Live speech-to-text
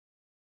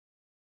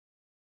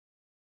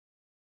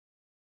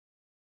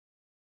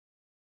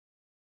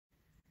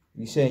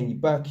You're saying you're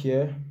back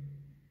here.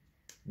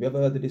 Have you ever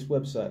heard of this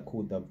website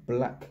called the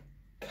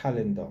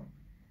BlackKalender?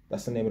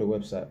 That's the name of the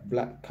website,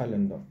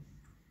 BlackKalender.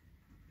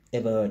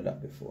 Ever heard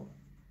that before?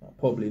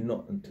 Probably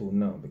not until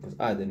now, because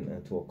I didn't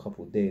until a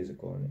couple of days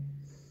ago.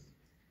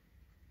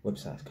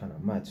 Website's kind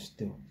of mad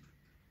still.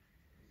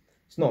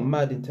 It's not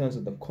mad in terms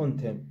of the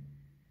content,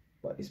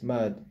 but it's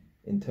mad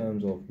in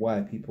terms of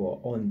why people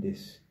are on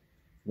this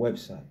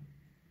website.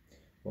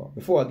 But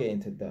before I get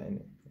into that,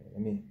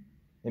 let me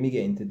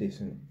get into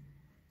this.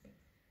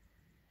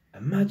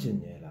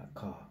 Imagine,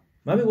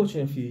 might be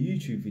watching a few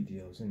YouTube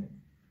videos, and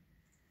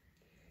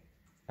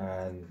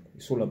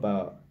it's all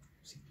about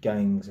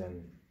gangs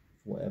and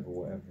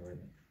whatever.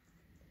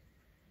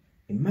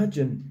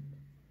 Imagine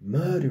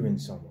murdering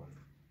someone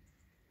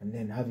and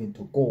then having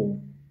to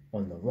go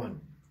on the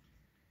run.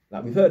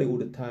 Like, we've heard it all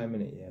the time,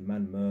 yeah,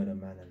 man murder,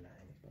 man and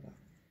that. But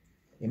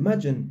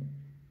imagine,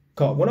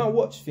 when I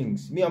watch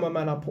things, me, I'm a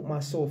man, I put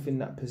myself in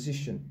that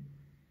position,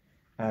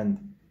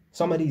 and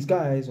some of these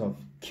guys have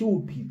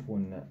killed people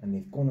and that, and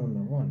they've gone on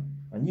the run.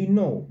 And you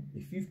know,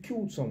 if you've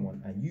killed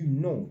someone and you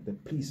know the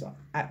police are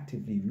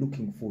actively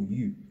looking for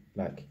you,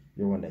 like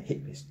you're on the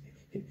hit list,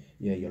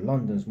 yeah, you're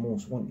London's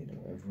most wanted or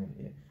whatever,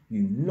 yeah,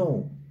 you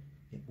know,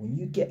 when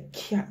you get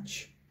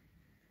catch,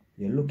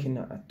 you're looking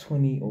at a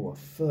 20 or a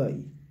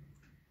 30.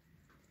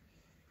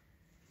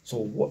 So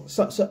what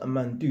certain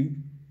men do,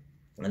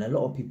 and a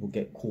lot of people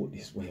get caught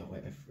this way or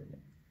whatever,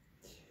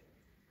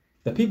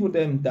 the people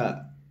them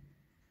that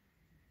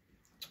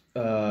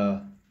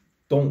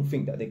don't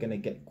think that they're going to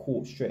get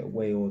caught straight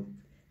away, or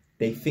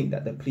they think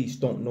that the police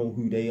don't know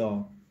who they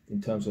are in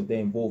terms of their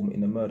involvement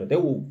in the murder, they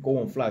will go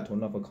on fly to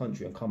another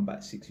country and come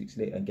back 6 weeks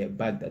later and get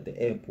bagged at the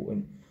airport.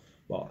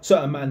 But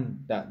certain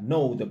men that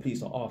know the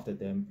police are after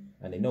them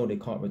and they know they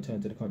can't return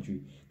to the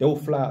country, they will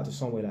fly out to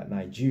somewhere like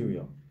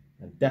Nigeria,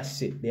 and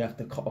that's it. They have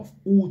to cut off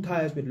all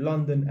ties with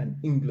London and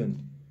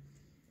England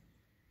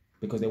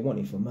because they want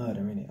it for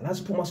murder, innit? And I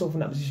just put myself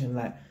in that position,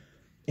 like,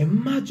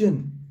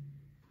 imagine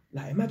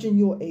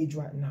your age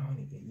right now,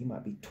 innit? You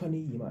might be 20,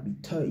 you might be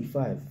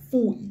 35,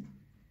 40.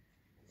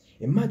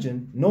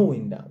 Imagine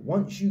knowing that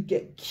once you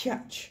get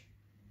catch,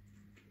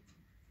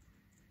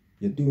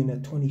 you're doing a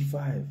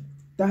 25.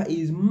 That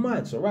is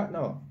mad. So right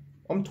now,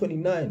 I'm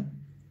 29.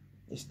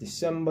 It's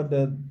December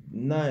the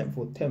 9th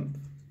or 10th.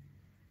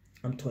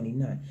 I'm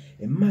 29.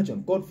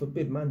 Imagine, God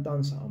forbid, man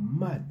done something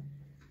mad.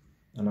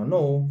 And I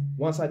know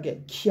once I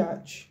get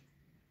catch,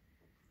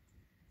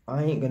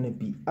 I ain't going to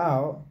be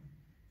out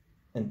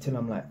until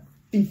I'm like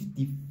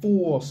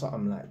 54 or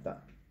something like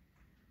that.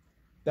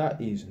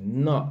 That is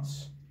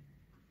nuts.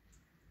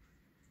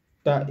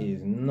 That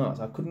is nuts.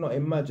 I could not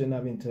imagine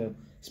having to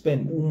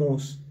spend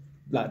almost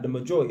like the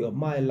majority of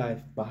my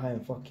life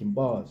behind fucking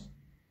bars.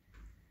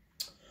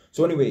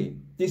 So anyway,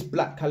 this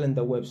BlackKalender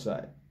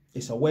website,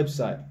 it's a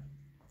website.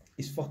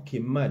 It's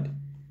fucking mad.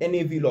 Any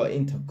of you lot are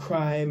into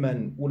crime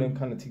and all them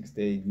kind of things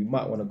there, you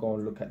might want to go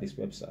and look at this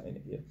website,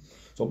 innit? Yeah.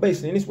 So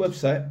basically, in this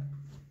website,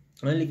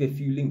 I'm going to leave a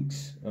few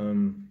links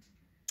in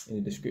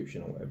the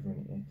description or whatever,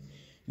 innit? Yeah.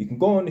 You can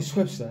go on this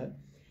website,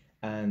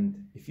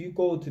 and if you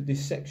go to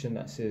this section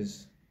that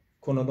says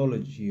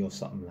chronology or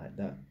something like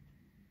that,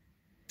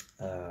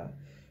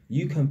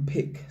 you can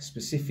pick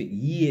specific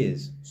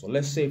years. So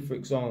let's say, for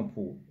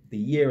example, the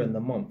year and the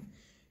month.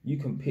 You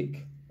can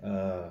pick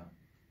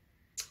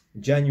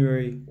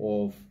January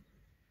of,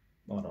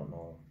 I don't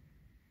know,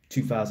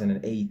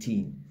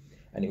 2018,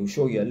 and it will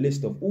show you a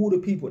list of all the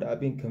people that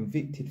have been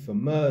convicted for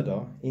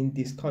murder in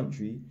this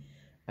country.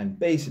 And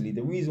basically,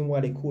 the reason why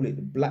they call it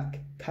the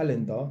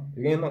BlackKalender,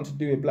 it ain't nothing to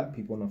do with black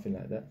people or nothing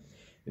like that.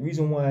 The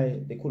reason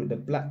why they call it the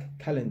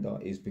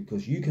BlackKalender is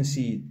because you can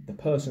see the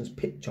person's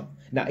picture.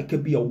 Now, it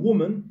could be a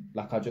woman,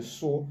 like I just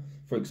saw.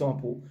 For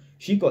example,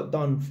 she got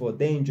done for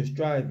dangerous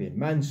driving,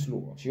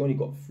 manslaughter. She only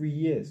got 3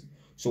 years.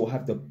 So we'll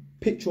have the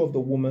picture of the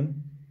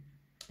woman.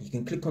 You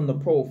can click on the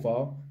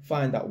profile,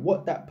 find out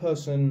what that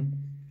person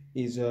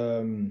is,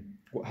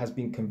 what has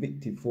been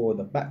convicted for,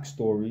 the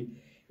backstory.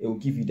 It will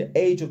give you the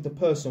age of the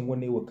person when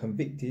they were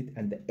convicted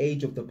and the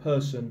age of the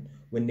person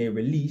when they're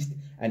released.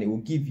 And it will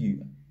give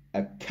you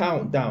a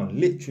countdown.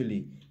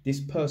 Literally,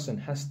 this person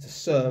has to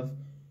serve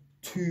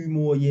 2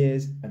 more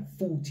years and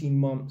 14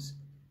 months.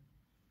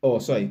 Oh,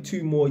 sorry,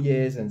 2 more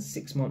years and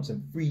 6 months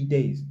and 3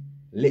 days.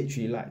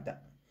 Literally like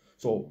that.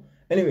 So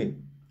anyway,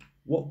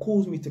 what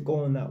caused me to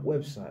go on that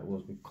website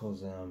was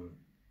because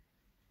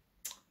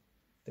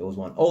there was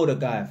one older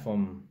guy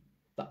from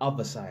the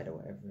other side or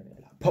whatever,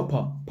 like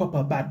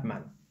proper bad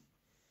man.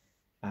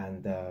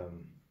 And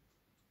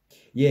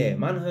yeah,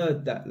 man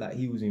heard that like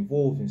he was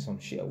involved in some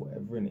shit or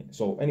whatever, innit?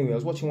 So anyway, I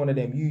was watching one of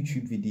them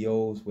YouTube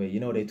videos where, you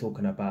know, they're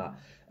talking about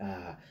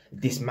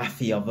this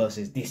mafia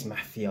versus this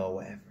mafia or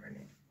whatever,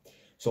 innit?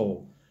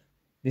 So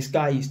this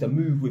guy used to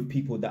move with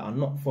people that are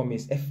not from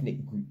his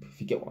ethnic group,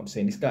 if you get what I'm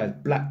saying. This guy is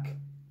black,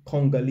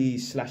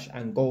 Congolese /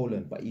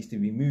 Angolan, but he used to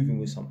be moving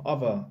with some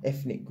other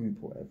ethnic group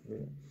or whatever,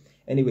 innit?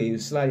 Anyway, he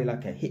was slightly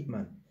like a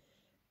hitman.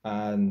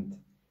 And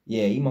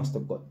yeah, he must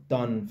have got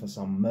done for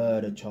some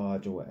murder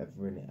charge or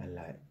whatever, innit? And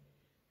like,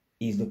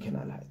 he's looking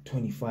at like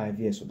 25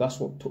 years. So that's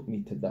what took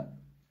me to that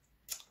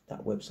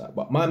website.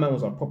 But my man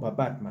was a proper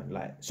bad man,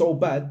 like so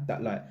bad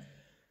that like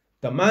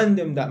that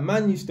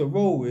man used to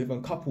roll with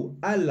and couple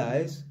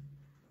allies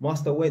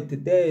must have went to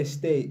their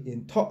estate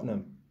in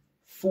Tottenham,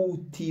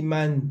 40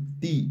 man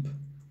deep.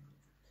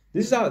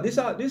 This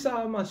is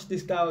how much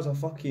this guy was a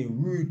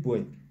fucking rude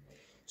boy.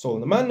 So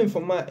the man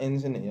from my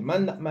ends, innit? The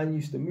man that man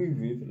used to move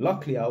with,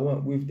 luckily I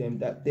weren't with them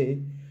that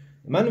day.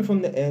 The man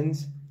from the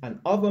ends and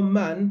other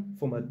man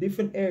from a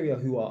different area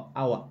who are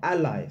our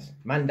allies,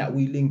 man that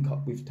we link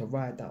up with to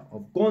ride out,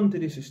 have gone to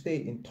this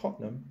estate in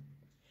Tottenham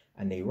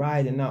and they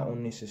riding out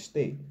on this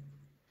estate.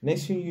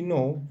 Next thing you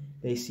know,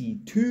 they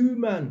see two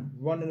men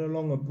running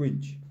along a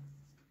bridge.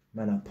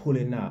 Man are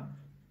pulling out.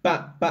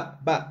 Back.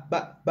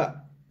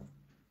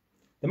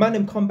 The man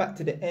them come back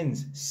to the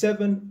ends.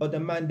 7 of the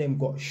man them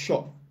got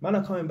shot. Man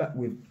are coming back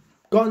with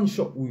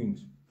gunshot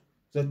wounds.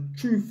 It's a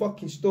true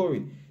fucking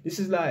story. This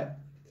is like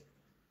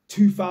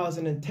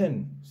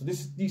 2010. So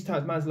these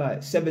times man's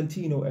like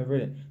 17 or whatever,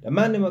 innit? The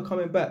man them are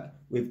coming back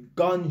with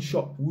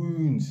gunshot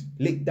wounds.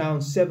 Licked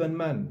down 7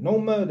 man. No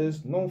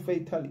murders, no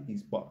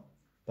fatalities, but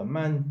the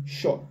man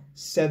shot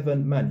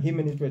 7 man. Him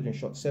and his brethren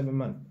shot 7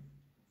 man.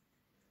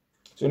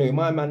 So anyway,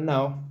 my man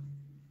now,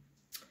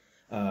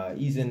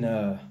 he's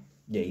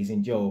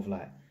in jail of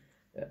like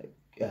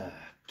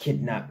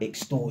kidnap,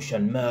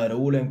 extortion, murder,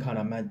 all them kind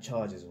of mad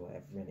charges or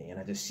whatever, innit? And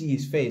I just see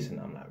his face and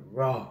I'm like,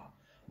 rah.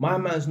 My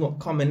man's not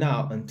coming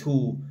out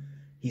until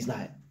he's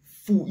like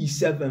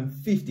 47,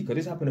 50, because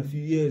this happened a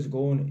few years ago,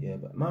 innit? Yeah,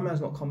 but my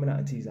man's not coming out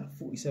until he's like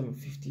 47,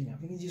 50. I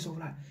think he's just sort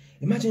of like,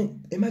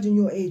 imagine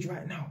your age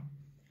right now.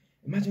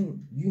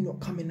 Imagine you not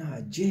coming out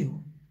of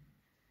jail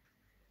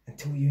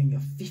until you're in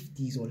your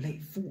 50s or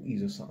late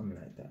 40s or something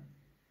like that.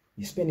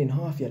 You're spending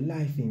half your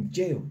life in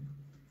jail.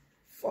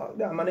 Fuck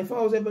that, man. If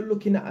I was ever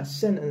looking at a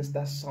sentence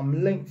that's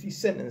some lengthy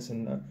sentence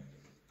and that,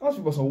 I was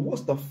supposed to say,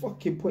 what's the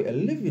fucking point of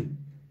living?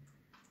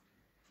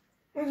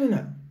 Imagine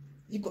that.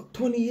 You got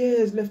 20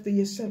 years left of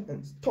your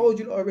sentence. Told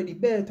you already,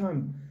 bare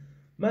time.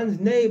 Man's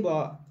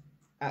neighbour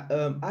at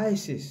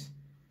ISIS,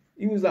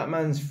 he was that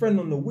man's friend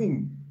on the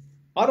wing.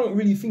 I don't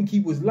really think he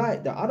was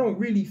like that. I don't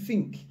really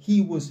think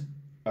he was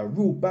a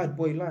real bad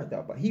boy like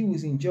that. But he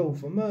was in jail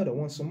for murder,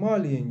 one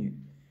Somalian you.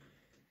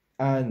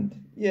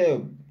 And yeah,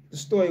 the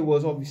story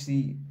was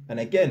obviously, and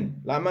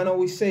again, like man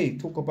always say,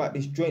 talk about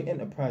this joint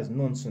enterprise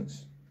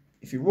nonsense.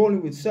 If you're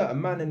rolling with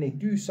certain man and they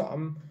do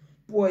something,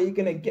 boy, you're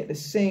going to get the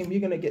same, you're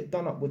going to get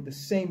done up with the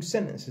same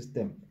sentence as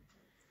them.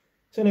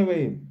 So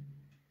anyway,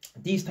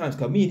 these times,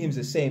 because me and him's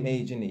the same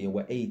age, innit?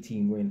 We're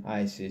 18, we're in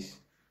ISIS.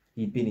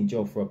 He'd been in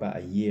jail for about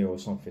a year or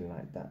something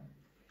like that.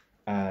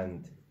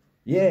 And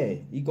yeah,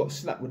 he got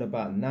slapped with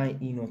about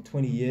 19 or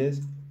 20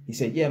 years. He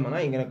said, yeah, man,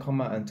 I ain't going to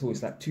come out until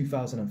it's like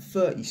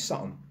 2030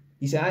 something.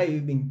 He said, I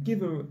ain't been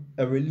given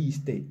a release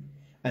date.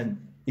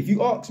 And if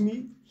you ask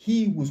me,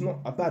 he was not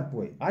a bad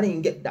boy. I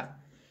didn't get that,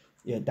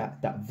 yeah,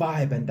 that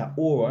vibe and that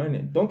aura,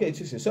 innit? Don't get it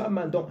twisted. Certain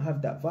men don't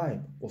have that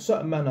vibe. Or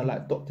certain men are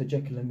like Dr.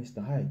 Jekyll and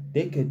Mr. Hyde.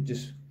 They could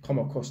just come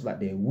across like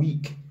they're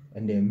weak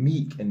and they're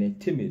meek and they're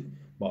timid.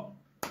 But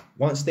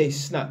once they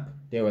snap,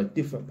 they're a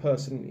different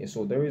person.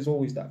 So there is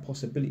always that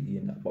possibility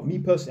in that. But me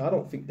personally, I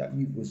don't think that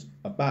you was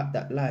about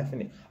that life,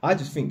 innit? I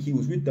just think he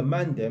was with the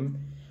man them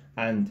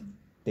and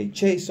they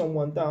chased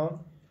someone down.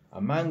 A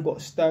man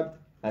got stabbed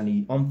and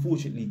he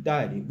unfortunately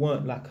died. It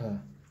weren't like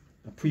a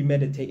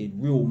premeditated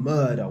real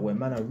murder where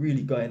man are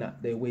really going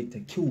out their way to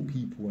kill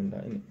people and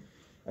that, innit?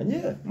 And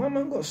yeah, my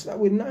man got slapped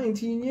with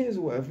 19 years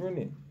or whatever,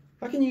 innit?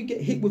 How can you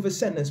get hit with a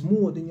sentence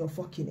more than your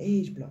fucking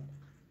age, blood?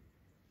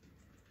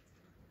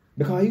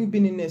 Because he's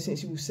been in there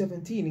since he was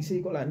 17. He said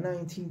he got like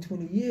 19,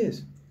 20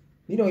 years.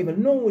 He don't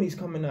even know when he's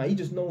coming out. He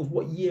just knows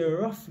what year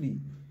roughly.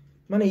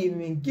 Man ain't even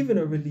been given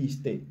a release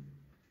date.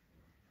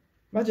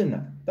 Imagine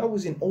that. That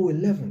was in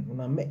 2011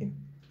 when I met him.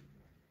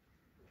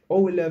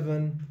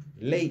 2011,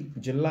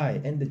 late July,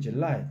 end of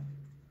July.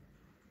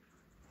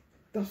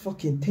 That's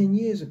fucking 10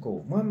 years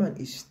ago. My man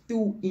is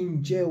still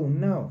in jail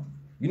now.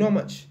 You know how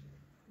much?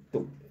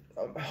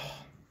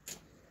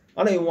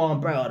 I don't even want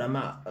to brag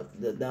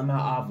the amount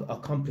I've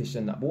accomplished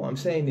and that. But what I'm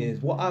saying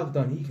is, what I've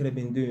done, he could have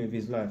been doing with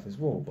his life as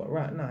well. But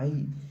right now,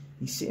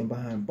 he's sitting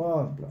behind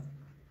bars, blood.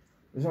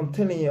 Because I'm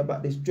telling you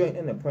about this joint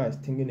enterprise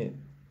thing, innit?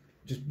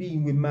 Just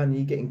being with man,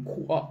 you're getting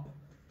caught up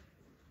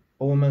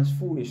over man's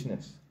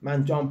foolishness.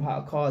 Man jump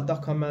out of car,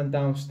 duck a man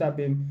down, stab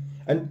him.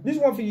 And this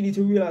is one thing you need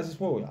to realise as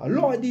well. A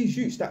lot of these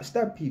youths that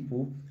stab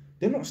people,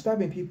 they're not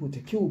stabbing people to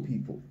kill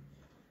people.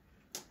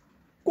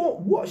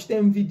 Go watch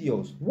them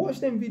videos. Watch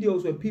them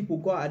videos where people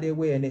go out of their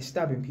way and they're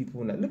stabbing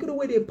people and that. Look at the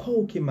way they're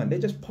poking, man. They're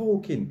just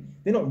poking.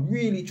 They're not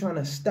really trying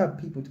to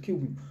stab people to kill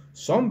people.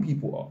 Some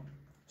people are.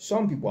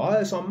 Some people. I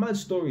heard some mad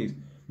stories.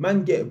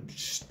 Man get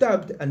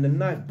stabbed and the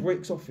knife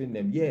breaks off in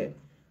them. Yeah,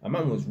 a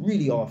man was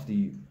really after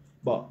you.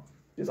 But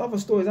there's other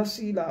stories. I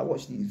see, like, I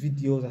watch these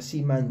videos. I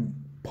see man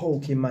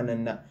poking man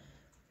and that.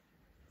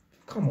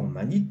 Come on,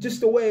 man. You just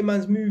the way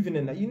man's moving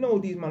and that. You know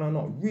these men are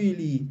not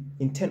really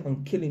intent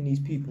on killing these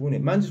people,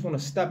 innit? Man just want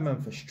to stab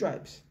man for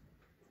stripes.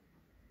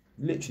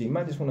 Literally,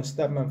 man just want to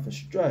stab man for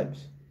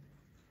stripes.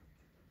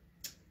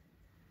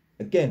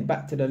 Again,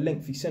 back to the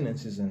lengthy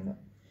sentences and that.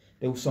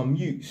 There were some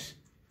youths.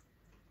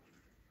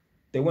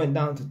 They went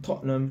down to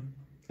Tottenham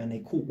and they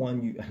caught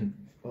one youth. And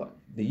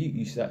the youth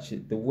used to actually,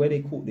 the way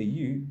they caught the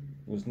youth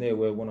was near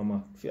where one of my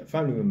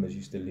family members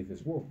used to live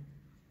as well.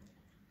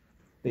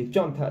 They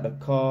jumped out of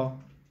the car,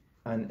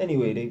 and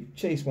anyway, they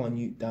chased one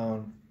youth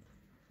down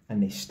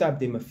and they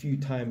stabbed him a few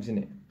times in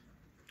it.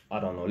 I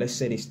don't know, let's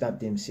say they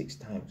stabbed him 6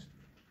 times.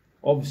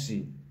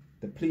 Obviously,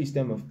 the police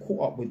them have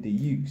caught up with the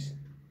youths,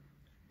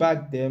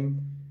 bagged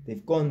them,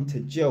 they've gone to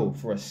jail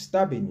for a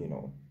stabbing, you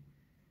know.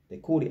 They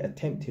called it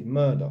attempted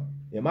murder.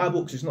 In my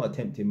books, it's not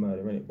attempted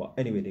murder, innit? But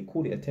anyway, they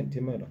called it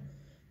attempted murder.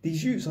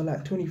 These youths are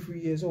like 23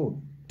 years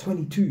old,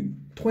 22,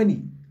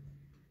 20.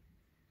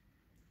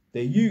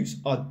 The youths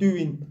are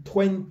doing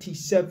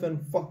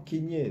 27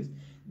 fucking years.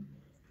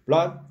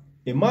 Blood,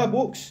 in my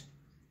books,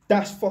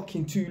 that's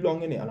fucking too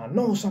long, innit? And I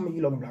know some of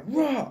you lot are like,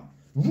 rah,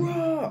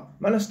 rah.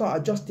 Man, I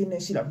start adjusting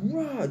and see like,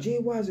 rah, Jay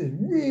Wise is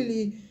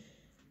really,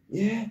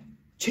 yeah,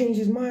 changed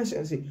his mindset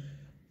and say,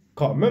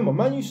 can't remember,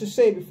 man used to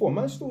say before,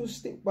 man still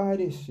stick by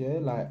this, yeah?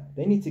 Like,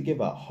 they need to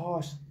give out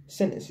harsh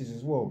sentences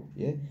as well,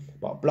 yeah?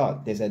 But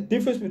blood, there's a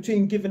difference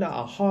between giving out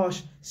a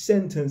harsh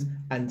sentence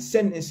and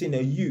sentencing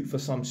a youth for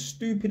some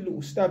stupid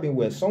little stabbing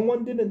where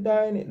someone didn't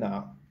die in it.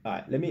 Now,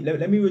 alright, let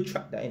me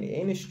retract that in it. It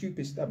ain't a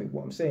stupid stabbing.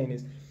 What I'm saying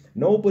is,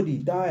 nobody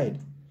died.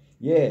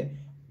 Yeah,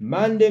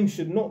 man them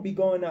should not be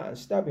going out and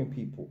stabbing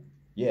people.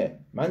 Yeah,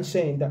 man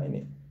saying that in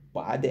it.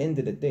 But at the end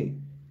of the day,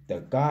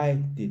 the guy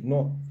did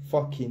not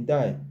fucking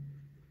die.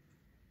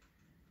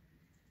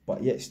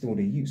 But yet still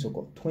the youths have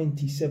got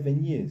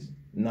 27 years.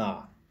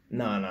 Nah.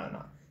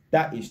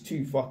 That is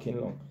too fucking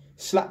long.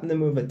 Slap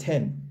them with a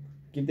 10.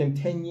 Give them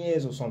 10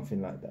 years or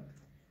something like that.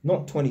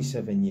 Not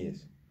 27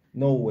 years.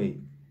 No way.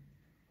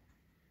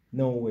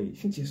 No way. You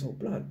think to yourself,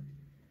 blood.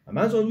 A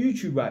man's on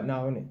YouTube right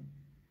now, innit?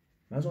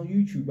 Man's on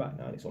YouTube right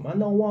now. So man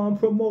don't want to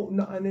promote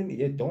nothing, innit?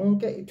 Yeah, don't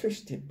get it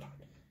twisted, blood.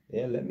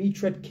 Yeah, let me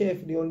tread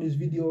carefully on this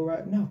video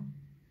right now.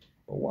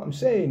 But what I'm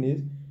saying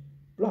is,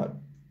 blood,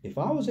 if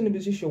I was in a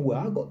position where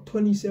I got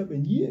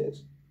 27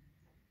 years,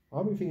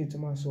 I'll be thinking to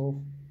myself,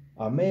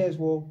 I may as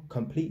well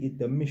completed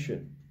the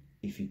mission.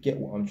 If you get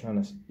what I'm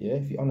trying to, yeah,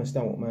 if you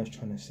understand what man's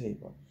trying to say.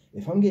 But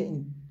if I'm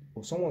getting,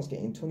 or someone's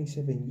getting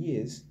 27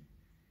 years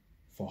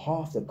for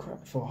half a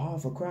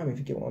crime, if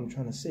you get what I'm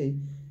trying to say,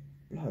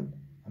 blood,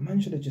 a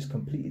man should have just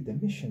completed the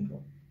mission,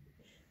 bro.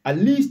 At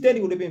least then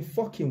it would have been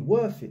fucking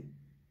worth it.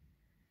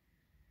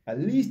 At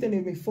least then it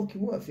would have been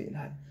fucking worth it.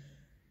 Like,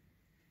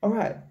 all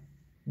right,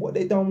 what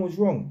they done was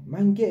wrong.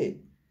 Man, get it.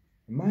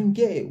 Man,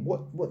 get it.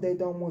 What they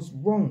done was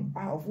wrong,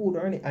 out of order,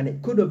 innit? And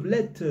it could have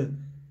led to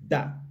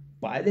that.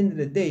 But at the end of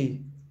the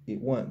day, it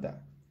weren't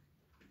that.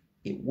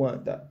 It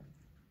weren't that.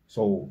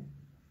 So,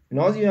 you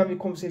know, I was even having a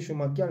conversation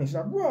with my girl, and she's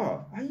like,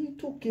 "Bro, how you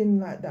talking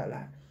like that?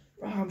 Like,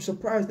 bro, I'm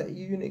surprised that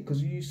you in it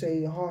because you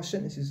say harsh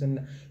sentences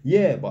and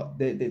yeah, but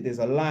there's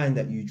a line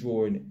that you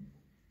draw in it.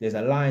 There's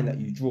a line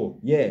that you draw.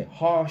 Yeah,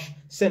 harsh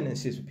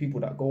sentences for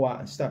people that go out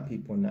and stab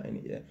people and that in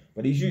it. Yeah,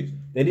 but these youths,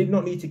 they did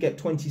not need to get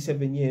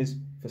 27 years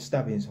for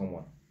stabbing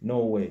someone.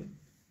 No way.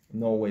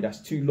 No way.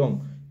 That's too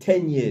long.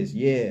 10 years,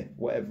 yeah,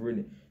 whatever in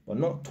it. But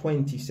not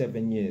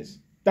 27 years.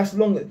 That's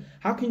longer.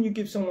 How can you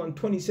give someone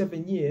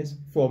 27 years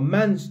for a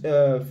man's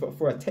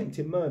for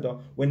attempted murder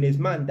when there's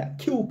man that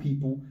kill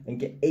people and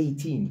get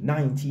 18,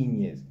 19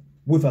 years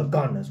with a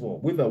gun as well,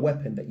 with a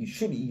weapon that you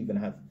shouldn't even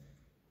have?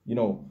 You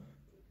know,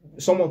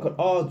 someone could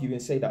argue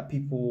and say that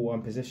people are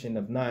in possession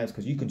of knives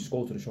because you can just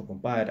go to the shop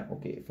and buy that,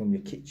 okay, from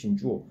your kitchen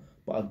drawer.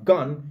 But a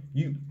gun,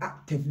 you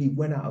actively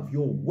went out of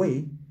your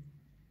way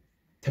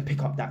to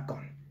pick up that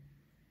gun.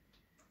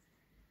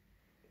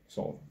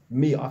 So,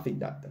 me, I think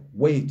that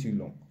way too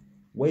long.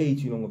 Way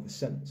too long of a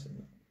sentence.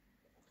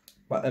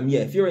 But yeah,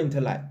 if you're into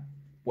like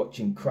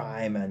watching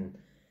crime and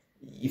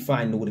you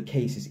find all the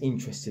cases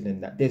interesting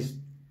in that, there's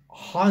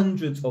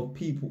hundreds of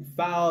people,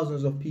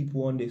 thousands of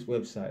people on this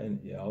website. And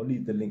yeah, I'll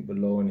leave the link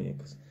below in here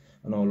because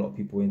I know a lot of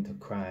people into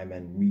crime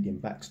and reading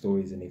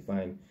backstories and they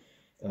find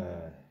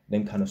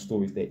them kind of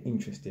stories they're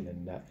interested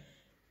in. That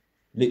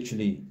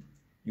literally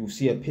you'll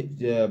see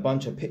a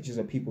bunch of pictures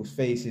of people's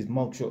faces,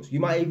 mugshots.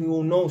 You might even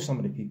all know some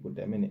of the people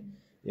them in it.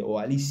 Yeah,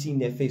 or at least seen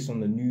their face on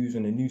the news,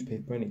 on the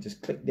newspaper, and it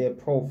just click their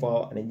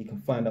profile and then you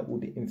can find out all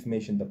the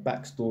information, the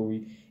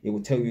backstory. It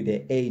will tell you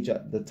their age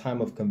at the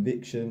time of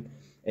conviction.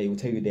 It will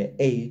tell you their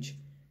age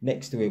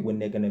next to it when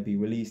they're going to be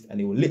released,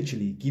 and it will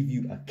literally give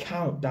you a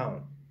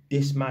countdown.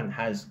 This man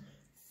has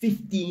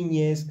 15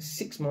 years,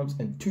 6 months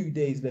and 2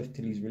 days left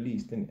till he's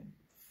released, isn't it?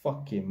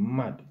 Fucking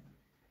mad.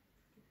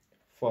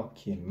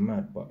 Fucking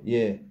mad. But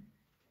yeah,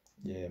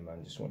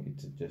 man, just wanted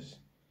to just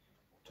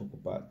talk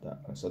about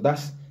that. And so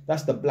that's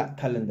the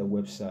BlackKalender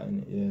website,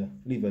 and yeah,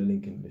 leave a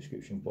link in the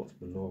description box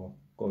below.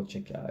 Go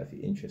check it out if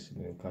you're interested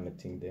in the kind of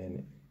thing there,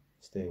 innit?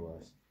 Stay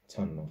wise.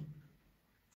 Ton on.